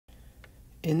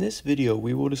In this video,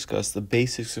 we will discuss the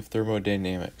basics of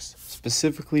thermodynamics,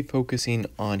 specifically focusing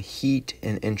on heat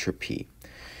and entropy.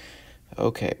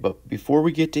 Okay, but before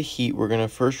we get to heat, we're going to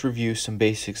first review some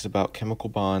basics about chemical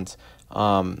bonds.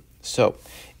 So,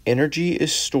 energy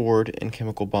is stored in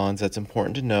chemical bonds. That's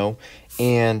important to know.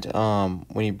 And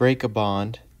when you break a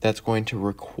bond, that's going to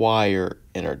require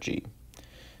energy.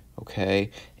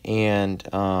 Okay, and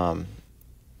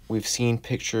we've seen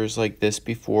pictures like this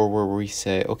before where we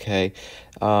say, okay,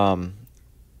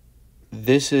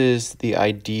 this is the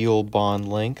ideal bond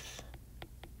length.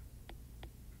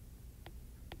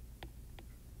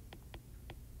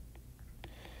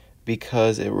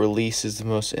 Because it releases the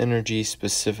most energy,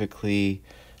 specifically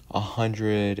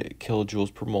 100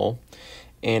 kilojoules per mole.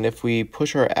 And if we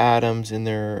push our atoms in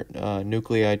their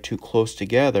nuclei too close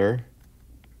together,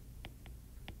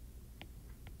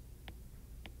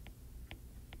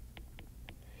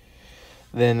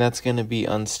 then that's going to be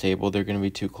unstable. They're going to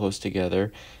be too close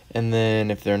together. And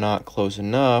then if they're not close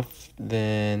enough,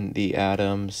 then the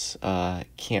atoms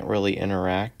can't really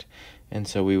interact. And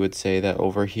so we would say that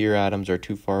over here atoms are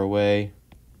too far away.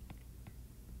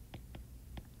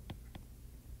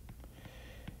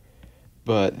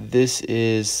 But this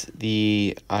is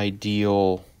the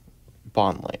ideal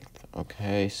bond length.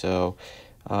 Okay, so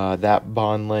that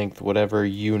bond length, whatever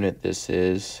unit this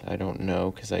is, I don't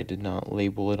know because I did not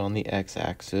label it on the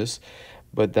x-axis,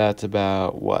 but that's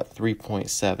about, what,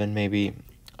 3.7 maybe,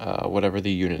 whatever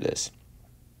the unit is.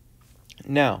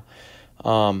 Now,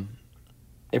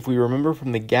 if we remember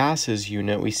from the gases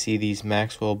unit, we see these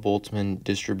Maxwell-Boltzmann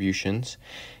distributions,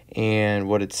 and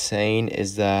what it's saying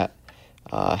is that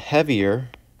heavier,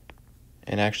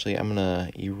 and actually I'm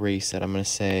going to erase that, I'm going to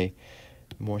say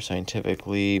more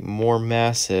scientifically, more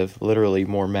massive, literally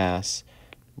more massive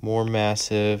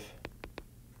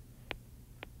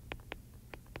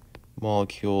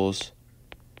molecules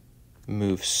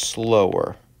move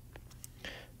slower.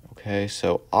 Okay,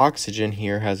 so oxygen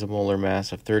here has a molar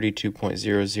mass of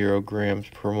 32.00 grams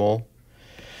per mole,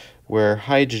 where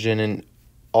hydrogen, and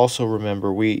also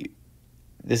remember,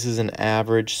 this is an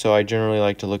average, so I generally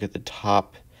like to look at the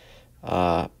top,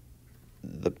 the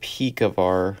peak of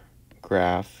our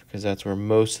graph, because that's where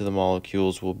most of the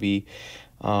molecules will be.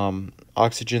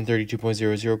 Oxygen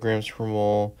 32.00 grams per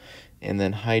mole, and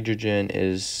then hydrogen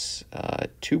is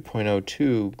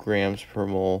 2.02 grams per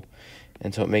mole.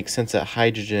 And so it makes sense that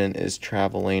hydrogen is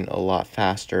traveling a lot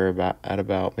faster, at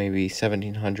about maybe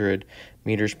 1,700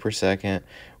 meters per second,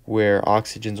 where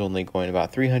oxygen's only going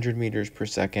about 300 meters per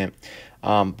second.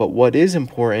 But what is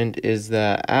important is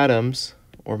that atoms,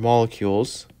 or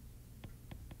molecules,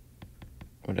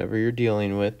 whatever you're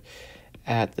dealing with,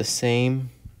 at the same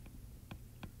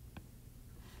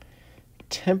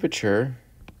temperature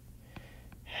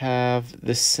have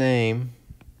the same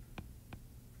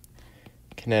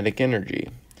kinetic energy.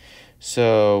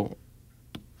 So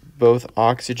both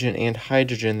oxygen and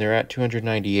hydrogen, they're at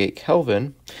 298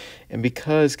 Kelvin, and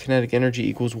because kinetic energy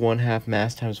equals 1/2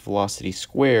 mass times velocity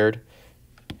squared,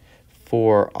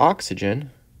 for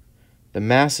oxygen, the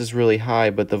mass is really high,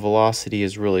 but the velocity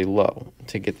is really low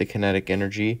to get the kinetic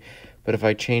energy. But if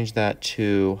I change that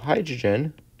to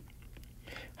hydrogen,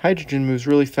 hydrogen moves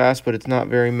really fast, but it's not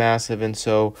very massive, and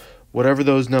so whatever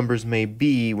those numbers may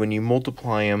be, when you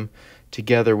multiply them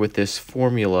together with this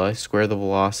formula, square the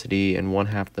velocity and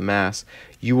 1/2 the mass,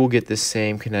 you will get the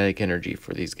same kinetic energy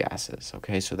for these gases.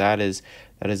 Okay, so that is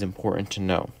important to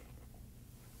know.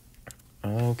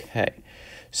 Okay,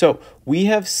 so we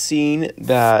have seen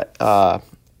that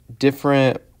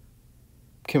different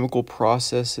chemical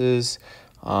processes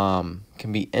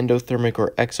can be endothermic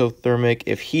or exothermic.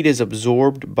 If heat is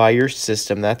absorbed by your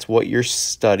system, that's what you're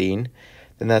studying,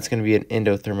 then that's going to be an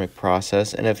endothermic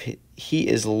process. And if heat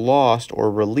is lost or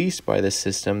released by the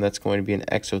system, that's going to be an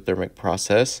exothermic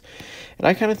process. And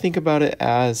I kind of think about it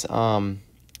as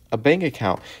a bank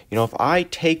account. You know, if I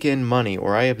take in money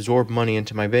or I absorb money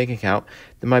into my bank account,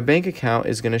 then my bank account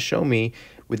is going to show me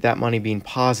with that money being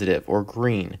positive or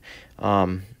green.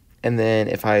 And then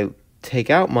if I take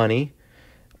out money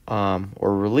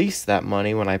or release that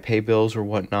money when I pay bills or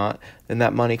whatnot, then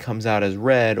that money comes out as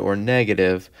red or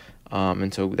negative.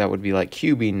 And so that would be like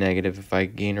Q being negative if I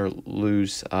gain or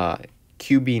lose,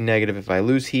 Q being negative if I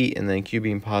lose heat, and then Q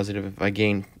being positive if I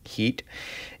gain heat.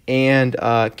 And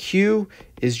Q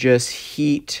is just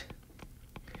heat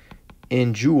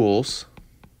in joules.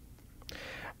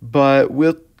 But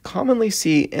we'll commonly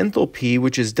see enthalpy,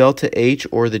 which is delta H,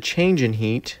 or the change in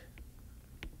heat.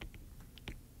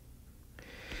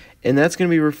 And that's going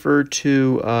to be referred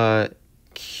to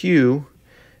Q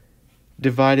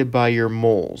divided by your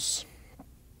moles.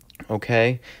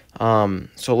 Okay,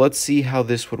 So let's see how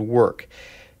this would work.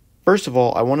 First of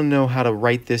all, I want to know how to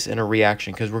write this in a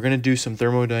reaction because we're going to do some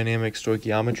thermodynamic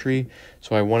stoichiometry,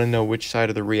 so I want to know which side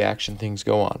of the reaction things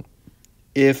go on.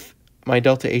 If my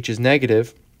delta H is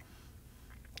negative,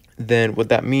 then what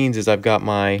that means is I've got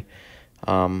my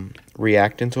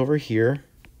reactants over here,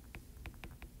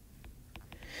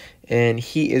 and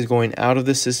heat is going out of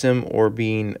the system or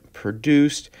being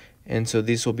produced, and so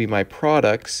these will be my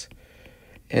products.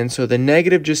 And so the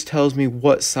negative just tells me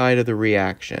what side of the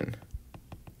reaction.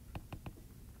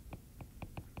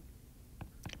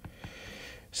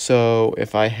 So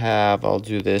if I have, I'll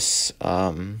do this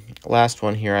last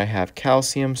one here, I have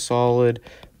calcium solid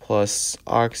plus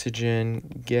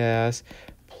oxygen gas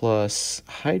plus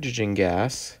hydrogen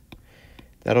gas.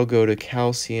 That'll go to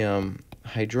calcium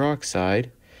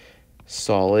hydroxide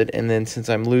solid. And then since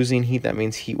I'm losing heat, that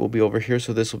means heat will be over here.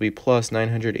 So this will be plus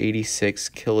 986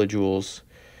 kilojoules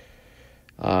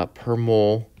per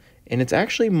mole. And it's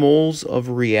actually moles of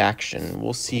reaction.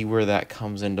 We'll see where that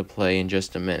comes into play in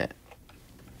just a minute.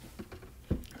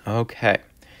 Okay,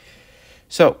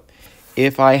 so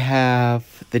if I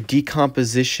have the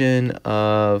decomposition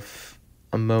of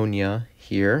ammonia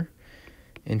here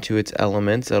into its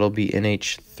elements, that'll be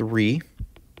NH3,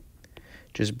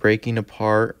 just breaking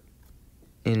apart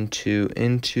into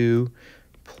N2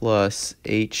 plus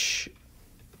H2,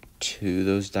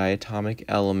 those diatomic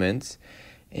elements.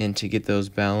 And to get those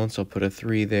balanced, I'll put a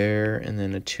 3 there and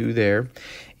then a 2 there.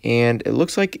 And it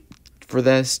looks like for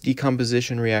this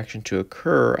decomposition reaction to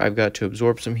occur, I've got to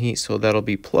absorb some heat, so that'll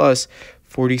be plus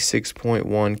 46.1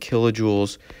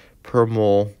 kilojoules per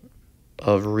mole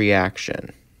of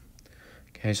reaction.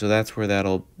 Okay, so that's where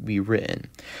that'll be written.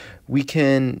 We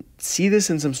can see this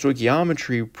in some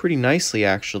stoichiometry pretty nicely,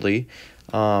 actually.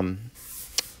 And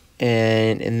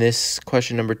in this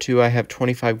question number 2, I have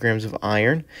 25 grams of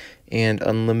iron and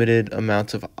unlimited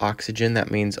amounts of oxygen.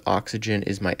 That means oxygen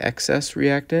is my excess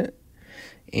reactant,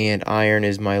 and iron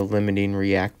is my limiting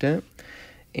reactant.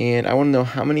 And I want to know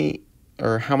how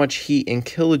much heat in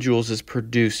kilojoules is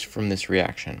produced from this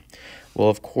reaction. Well,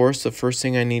 of course, the first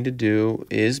thing I need to do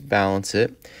is balance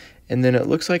it. And then it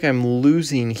looks like I'm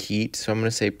losing heat, so I'm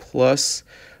going to say plus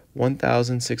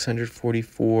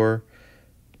 1,644.4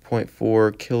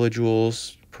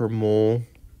 kilojoules per mole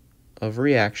of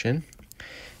reaction.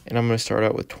 And I'm going to start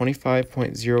out with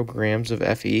 25.0 grams of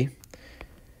Fe.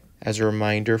 As a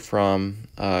reminder from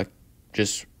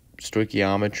just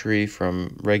stoichiometry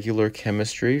from regular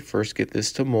chemistry, first get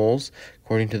this to moles.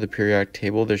 According to the periodic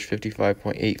table, there's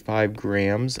 55.85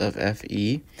 grams of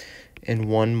Fe in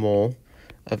 1 mole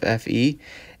of Fe.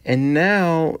 And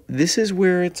now, this is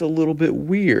where it's a little bit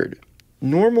weird.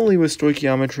 Normally with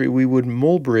stoichiometry, we would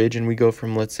mole bridge and we go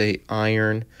from, let's say,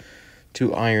 iron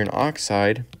to iron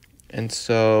oxide. And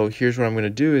so here's what I'm going to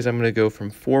do is I'm going to go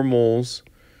from 4 moles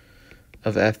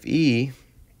of Fe,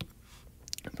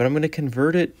 but I'm going to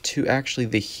convert it to actually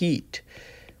the heat.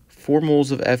 4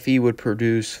 moles of Fe would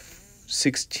produce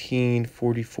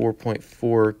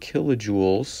 1644.4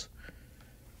 kilojoules.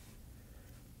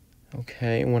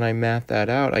 Okay, and when I math that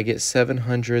out, I get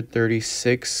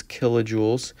 736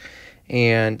 kilojoules.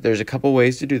 And there's a couple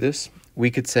ways to do this. We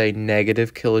could say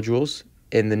negative kilojoules,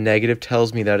 and the negative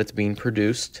tells me that it's being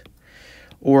produced.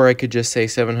 Or I could just say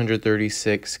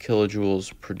 736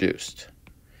 kilojoules produced.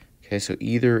 Okay, so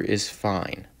either is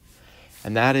fine.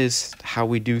 And that is how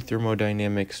we do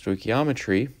thermodynamic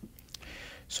stoichiometry.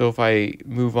 So if I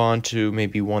move on to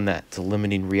maybe one that's a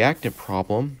limiting reactant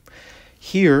problem,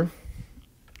 here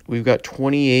we've got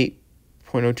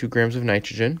 28.02 grams of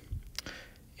nitrogen,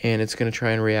 and it's going to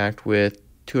try and react with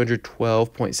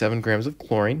 212.7 grams of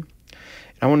chlorine.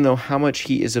 I want to know how much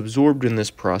heat is absorbed in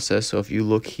this process. So if you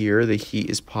look here, the heat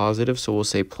is positive, so we'll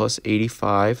say plus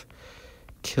 85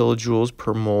 kilojoules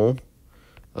per mole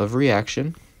of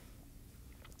reaction.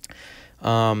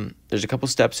 There's a couple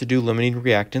steps to do limiting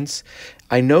reactants.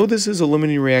 I know this is a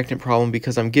limiting reactant problem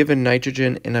because I'm given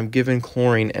nitrogen and I'm given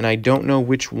chlorine, and I don't know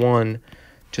which one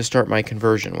to start my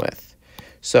conversion with.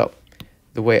 So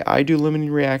the way I do limiting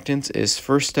reactants is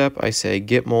first step, I say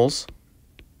get moles.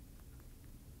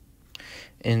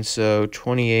 And so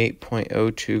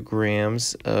 28.02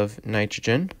 grams of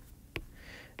nitrogen.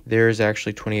 There's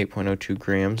actually 28.02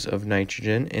 grams of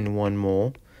nitrogen in 1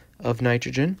 mole of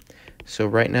nitrogen. So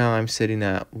right now I'm sitting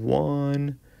at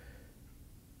 1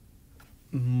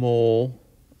 mole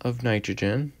of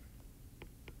nitrogen.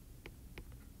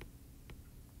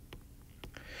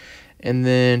 And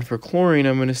then for chlorine,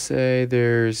 I'm going to say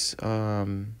there's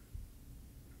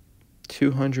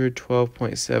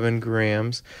 212.7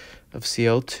 grams of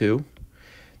Cl2.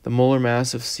 The molar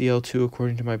mass of Cl2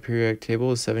 according to my periodic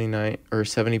table is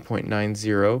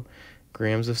 70.90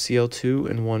 grams of Cl2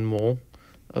 and 1 mole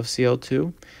of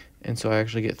Cl2. And so I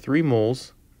actually get 3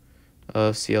 moles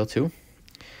of Cl2.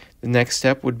 The next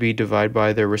step would be divide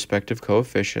by their respective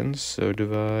coefficients. So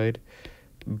divide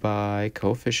by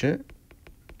coefficient.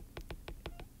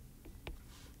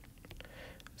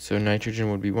 So nitrogen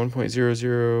would be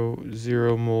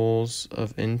 1.000 moles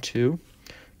of N2.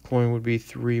 Chlorine would be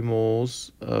 3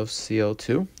 moles of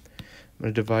Cl2. I'm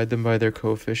going to divide them by their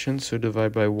coefficients. So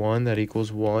divide by 1, that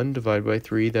equals 1. Divide by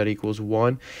 3, that equals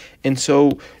 1. And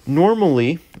so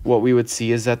normally what we would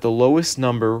see is that the lowest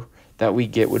number that we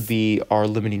get would be our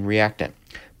limiting reactant.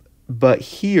 But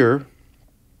here,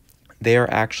 they are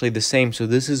actually the same. So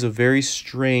this is a very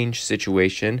strange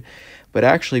situation. But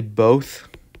actually both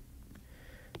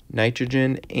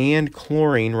nitrogen and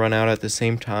chlorine run out at the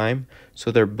same time.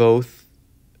 So they're both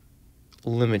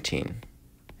limiting.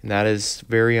 And that is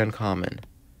very uncommon.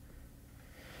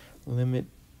 Limiting.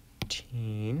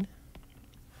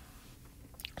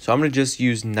 So I'm going to just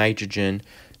use nitrogen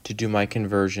to do my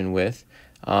conversion with.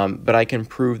 But I can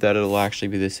prove that it'll actually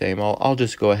be the same. I'll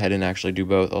just go ahead and actually do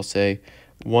both. I'll say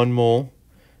 1 mole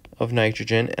of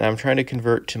nitrogen, and I'm trying to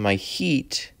convert to my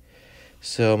heat.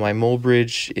 So my mole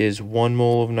bridge is 1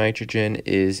 mole of nitrogen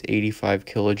is 85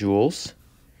 kilojoules.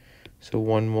 So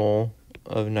 1 mole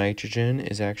of nitrogen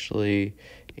is actually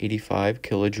 85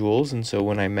 kilojoules. And so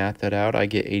when I math that out, I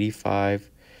get 85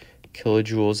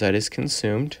 kilojoules that is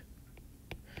consumed.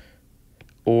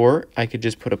 Or I could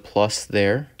just put a plus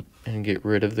there and get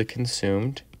rid of the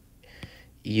consumed.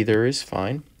 Either is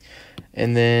fine.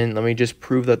 And then let me just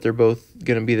prove that they're both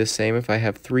going to be the same. If I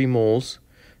have 3 moles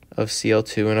of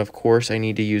Cl2, and of course I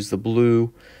need to use the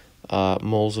blue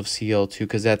moles of Cl2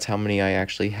 because that's how many I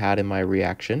actually had in my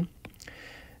reaction.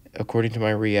 According to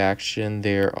my reaction,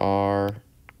 there are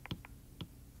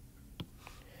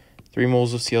 3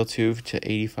 moles of Cl2 to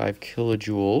 85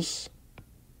 kilojoules.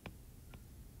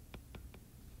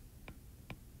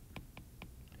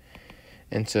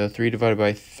 And so 3 divided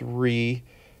by 3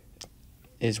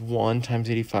 is 1 times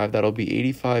 85. That'll be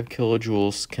 85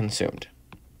 kilojoules consumed.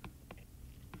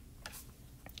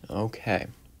 Okay.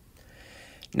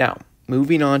 Now,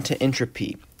 moving on to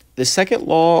entropy. The second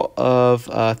law of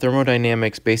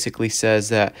thermodynamics basically says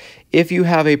that if you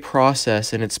have a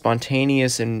process and it's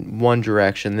spontaneous in one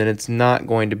direction, then it's not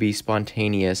going to be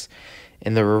spontaneous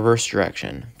in the reverse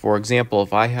direction. For example,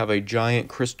 if I have a giant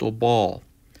crystal ball,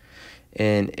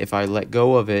 and if I let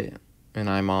go of it and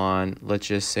I'm on, let's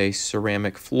just say,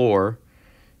 ceramic floor,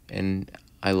 and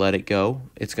I let it go,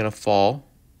 it's going to fall,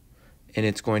 and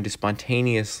it's going to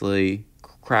spontaneously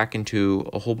crack into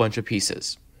a whole bunch of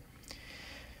pieces.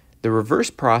 The reverse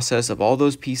process of all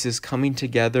those pieces coming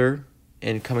together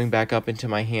and coming back up into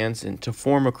my hands and to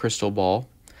form a crystal ball,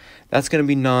 that's going to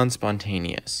be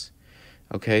non-spontaneous.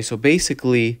 Okay, so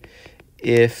basically,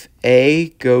 if A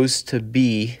goes to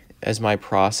B as my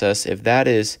process, if that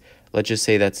is, let's just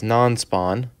say that's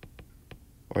non-spawn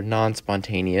or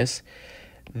non-spontaneous,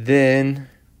 then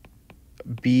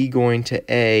B going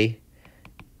to A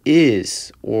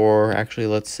is, or actually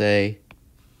let's say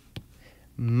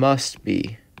must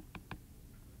be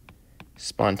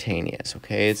spontaneous.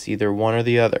 Okay, it's either one or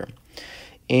the other.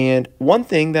 And one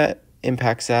thing that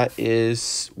impacts that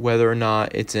is whether or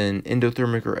not it's an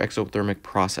endothermic or exothermic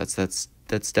process. That's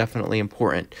definitely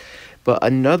important. But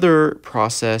another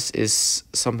process is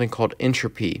something called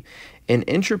entropy. And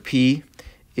entropy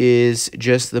is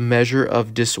just the measure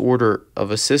of disorder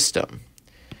of a system.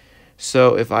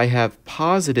 So if I have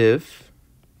positive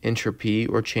entropy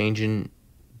or change in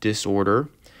disorder,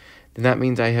 then that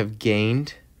means I have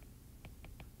gained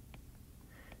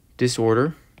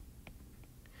disorder.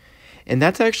 And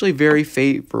that's actually very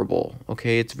favorable.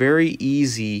 Okay, it's very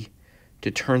easy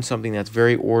to turn something that's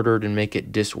very ordered and make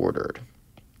it disordered.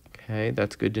 Okay,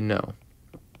 that's good to know.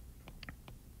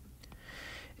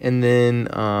 And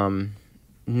then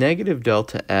negative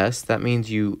delta S, that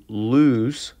means you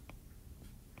lose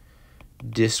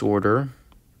disorder,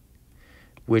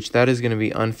 which that is going to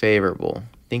be unfavorable.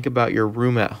 Think about your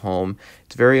room at home.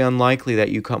 It's very unlikely that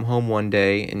you come home one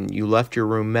day and you left your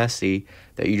room messy,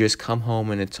 that you just come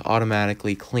home and it's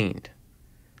automatically cleaned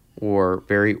or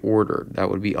very ordered. That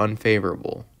would be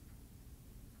unfavorable.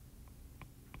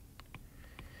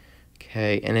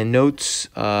 Okay, and in notes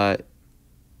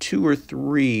 2 or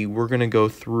 3, we're going to go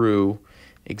through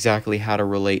exactly how to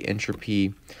relate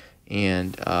entropy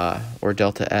and or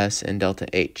delta S and delta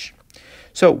H.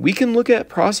 So we can look at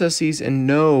processes and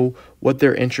know what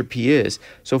their entropy is.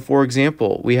 So for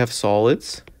example, we have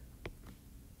solids,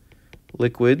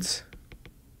 liquids,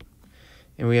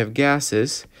 and we have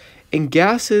gases. And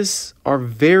gases are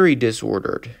very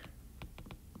disordered.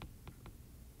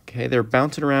 Okay, they're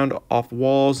bouncing around off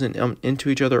walls and into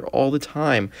each other all the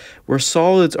time, where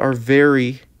solids are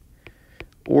very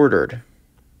ordered.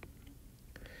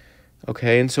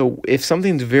 Okay, and so if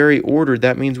something's very ordered,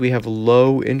 that means we have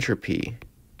low entropy.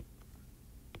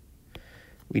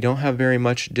 We don't have very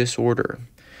much disorder.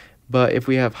 But if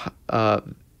we have a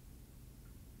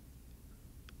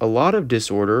lot of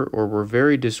disorder, or we're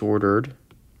very disordered,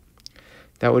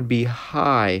 that would be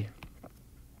high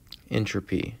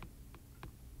entropy.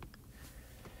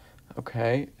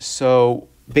 Okay, so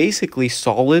basically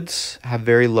solids have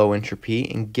very low entropy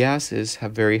and gases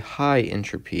have very high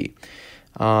entropy.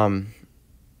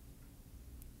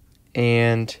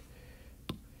 And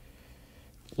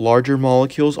larger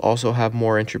molecules also have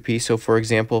more entropy. So for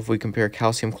example, if we compare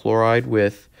calcium chloride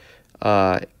with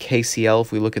KCl,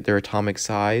 if we look at their atomic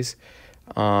size,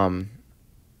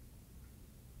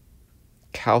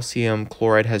 calcium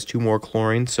chloride has 2 more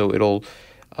chlorines, so it'll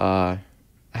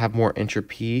have more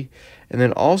entropy. And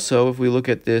then also, if we look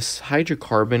at this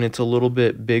hydrocarbon, it's a little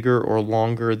bit bigger or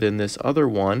longer than this other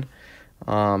one,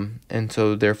 and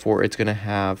so therefore it's going to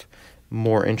have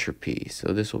more entropy.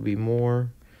 So this will be more,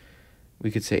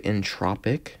 we could say,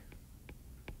 entropic.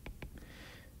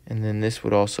 And then this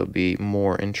would also be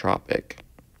more entropic.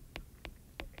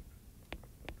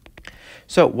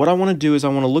 So what I want to do is I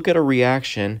want to look at a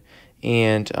reaction,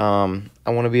 and I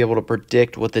want to be able to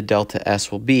predict what the delta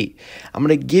S will be. I'm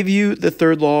going to give you the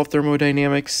third law of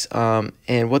thermodynamics,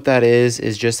 and what that is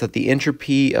just that the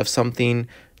entropy of something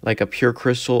like a pure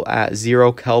crystal at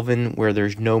 0 Kelvin where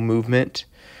there's no movement,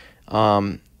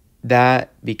 that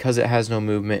because it has no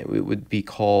movement, it would be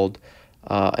called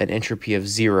an entropy of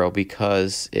 0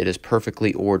 because it is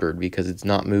perfectly ordered, because it's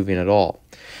not moving at all.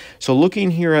 So looking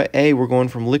here at A, we're going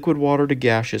from liquid water to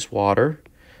gaseous water.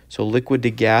 So liquid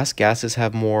to gas, gases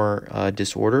have more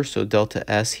disorder, so delta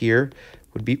S here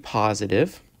would be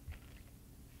positive.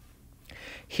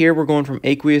 Here we're going from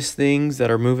aqueous things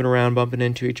that are moving around, bumping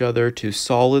into each other, to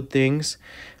solid things.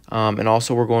 And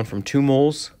also we're going from 2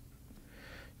 moles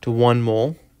to 1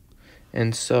 mole.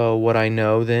 And so what I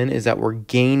know then is that we're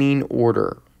gaining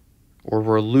order, or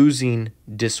we're losing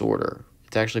disorder.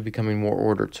 It's actually becoming more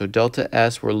ordered. So delta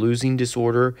S, we're losing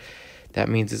disorder. That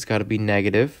means it's got to be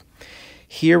negative.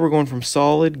 Here we're going from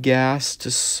solid, gas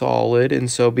to solid,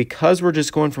 and so because we're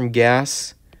just going from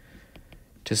gas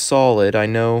to solid, I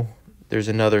know there's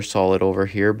another solid over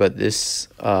here, but this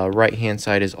right-hand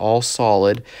side is all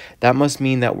solid. That must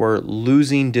mean that we're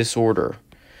losing disorder.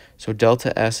 So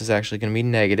delta S is actually going to be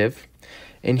negative.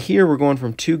 And here we're going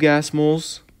from 2 gas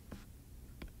moles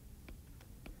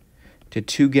to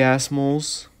 2 gas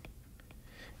moles.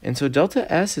 And so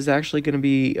delta S is actually going to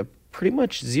be pretty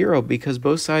much 0 because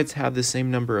both sides have the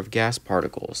same number of gas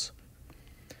particles.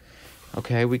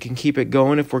 Okay, we can keep it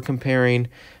going if we're comparing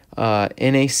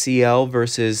NaCl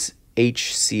versus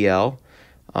HCl.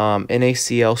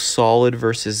 NaCl solid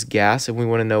versus gas, and we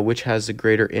want to know which has the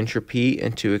greater entropy,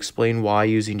 and to explain why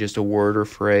using just a word or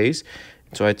phrase.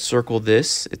 So I'd circle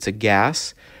this, it's a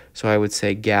gas, so I would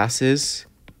say gases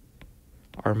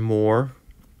are more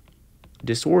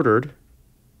disordered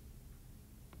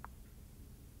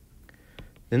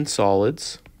than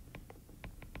solids.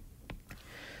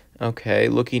 Okay,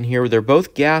 looking here, they're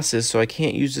both gases, so I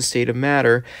can't use the state of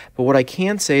matter, but what I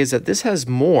can say is that this has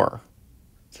more.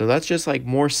 So that's just like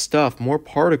more stuff, more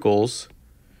particles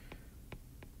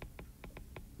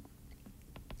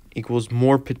equals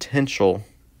more potential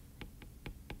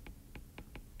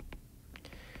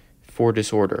for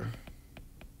disorder.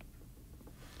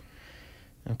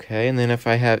 Okay, and then if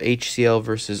I have HCl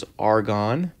versus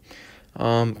argon,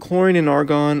 chlorine and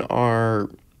argon are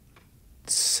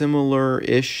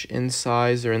similar-ish in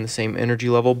size. They're in the same energy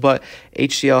level, but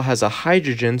HCl has a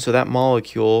hydrogen, so that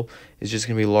molecule is just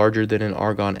going to be larger than an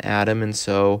argon atom, and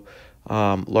so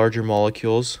larger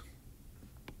molecules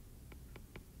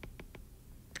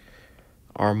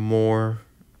are more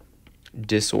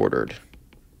disordered.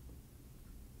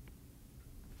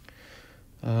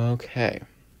 Okay,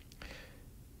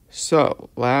 so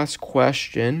last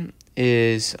question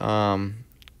is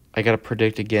I got to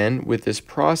predict again with this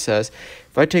process.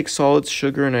 If I take solid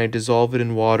sugar and I dissolve it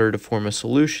in water to form a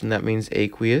solution, that means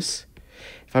aqueous.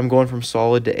 If I'm going from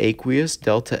solid to aqueous,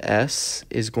 delta S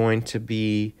is going to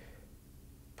be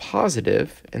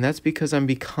positive, and that's because I'm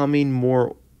becoming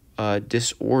more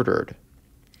disordered.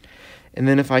 And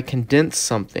then if I condense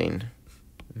something,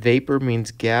 vapor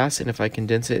means gas, and if I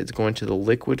condense it, it's going to the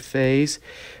liquid phase.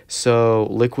 So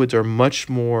liquids are much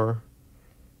more,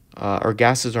 or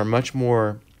gases are much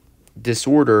more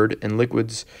disordered, and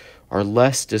liquids are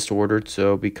less disordered.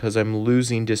 So because I'm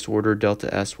losing disorder,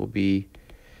 delta S will be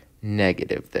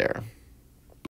negative there.